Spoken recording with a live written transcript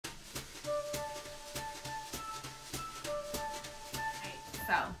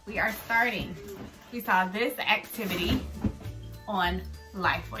So we are starting. We saw this activity on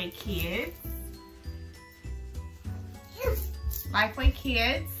Lifeway Kids. Lifeway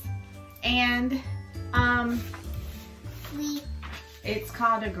Kids. And it's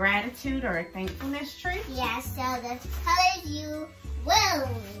called a gratitude or a thankfulness tree. Yeah, so the colors you will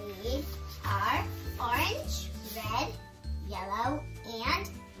need are orange, red, yellow, and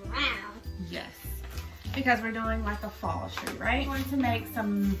brown. Yes, because we're doing like a fall tree, right? We're going to make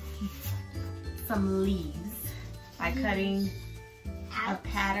some leaves by cutting a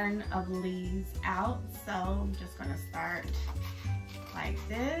pattern of leaves out. So I'm just gonna start like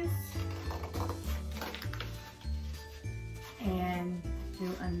this and do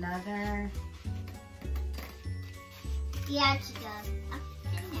another. Yeah, to go up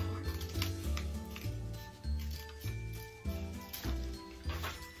and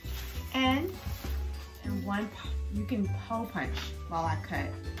down. And one, you can hole punch while I cut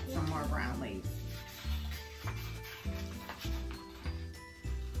some more brown leaves.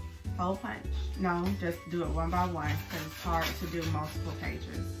 Hole punch. No, just do it one by one because it's hard to do multiple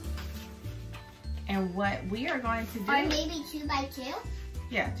pages. And what we are going to do... Or maybe 2 by 2?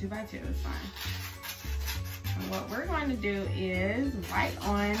 Yeah, 2 by 2 is fine. And what we're going to do is write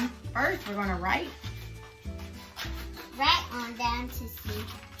on... First, we're going to write on them to see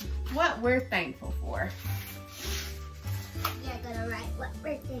what we're thankful for. You're going to write what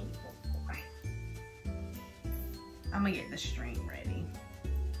we're thankful for. I'm going to get the string ready.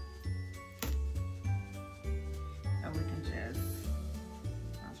 So we can just...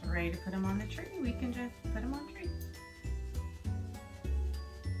 Once we're ready to put them on the tree, we can just put them on the tree.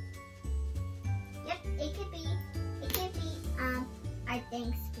 Yep, it could be our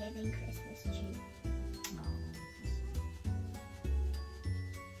Thanksgiving Christmas tree.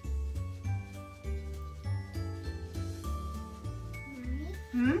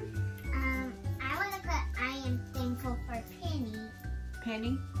 I want to put I am thankful for Penny.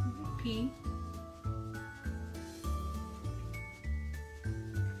 Penny? P.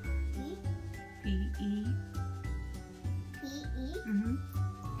 P-E. P-E. Mm-hmm.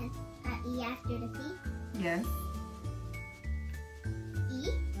 E after the P. Yes. E.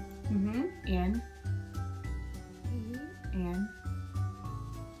 Mm-hmm. N. Mm-hmm. N.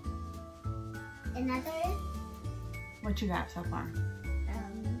 Another. What you got so far?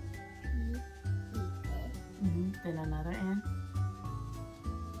 Mm-hmm. Then another N.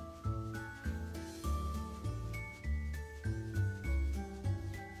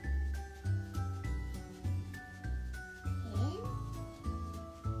 N.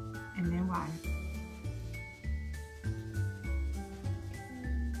 And then Y.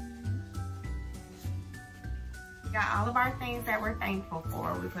 We got all of our things that we're thankful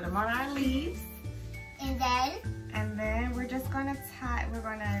for. We put them on our leaves. And then we're just gonna tie. We're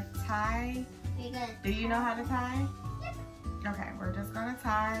gonna tie. Do you know how to tie? Yep. Okay, we're just gonna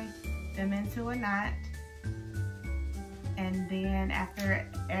tie them into a knot. And then after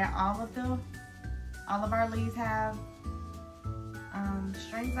all of our leaves have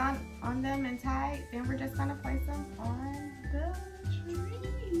strings on them and tied, then we're just gonna place them on the tree.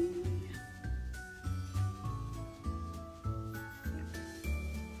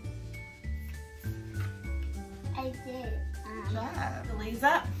 I did. Good job. The leaves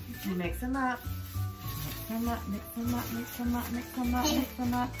up. You mix them up. Mix them up, mix them up, mix them up, mix them up, mix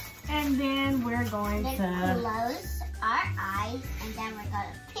them up. And then we're going to close our eyes and then we're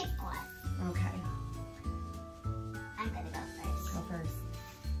going to pick one. Okay. I'm going to go first. Go first.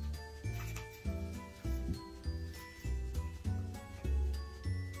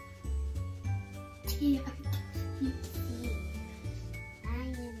 T-R-W-C. I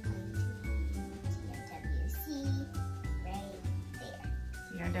am going to T-R-W-C right there.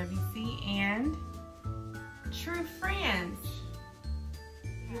 TRWC and true friends.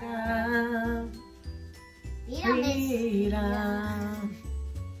 Freedom. Freedom.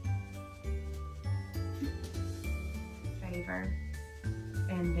 Favor.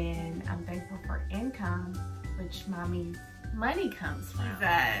 And then I'm thankful for income, which mommy's money comes from.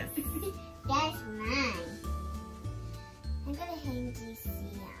 Jesus. That's mine. I'm gonna hang these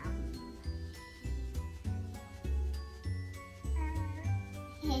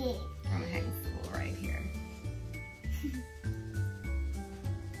Hey. I'm gonna hang school right here.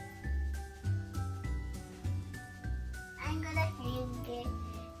 I'm gonna hang it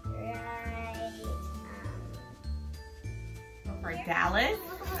right For Dallas,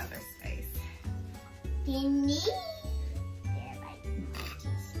 another space. Penny. There, like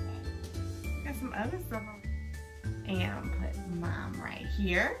Got some other stuff. And put mom right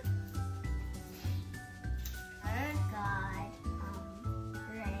here. God,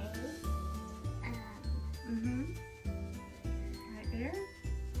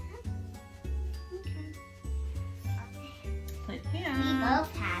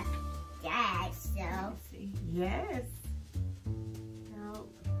 Yes.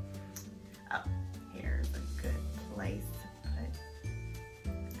 Nope. Oh, here's a good place to put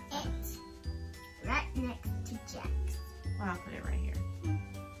it. Right next to Jack's. Well, I'll put it right here. I'm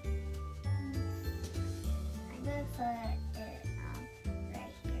gonna put it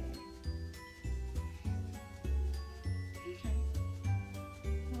right here. Okay.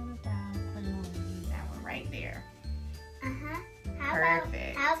 What about putting that one right there?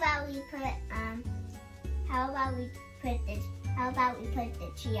 Perfect. How about we put the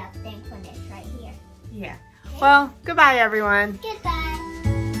chia thing when it's right here? Yeah. Well, goodbye everyone. Goodbye.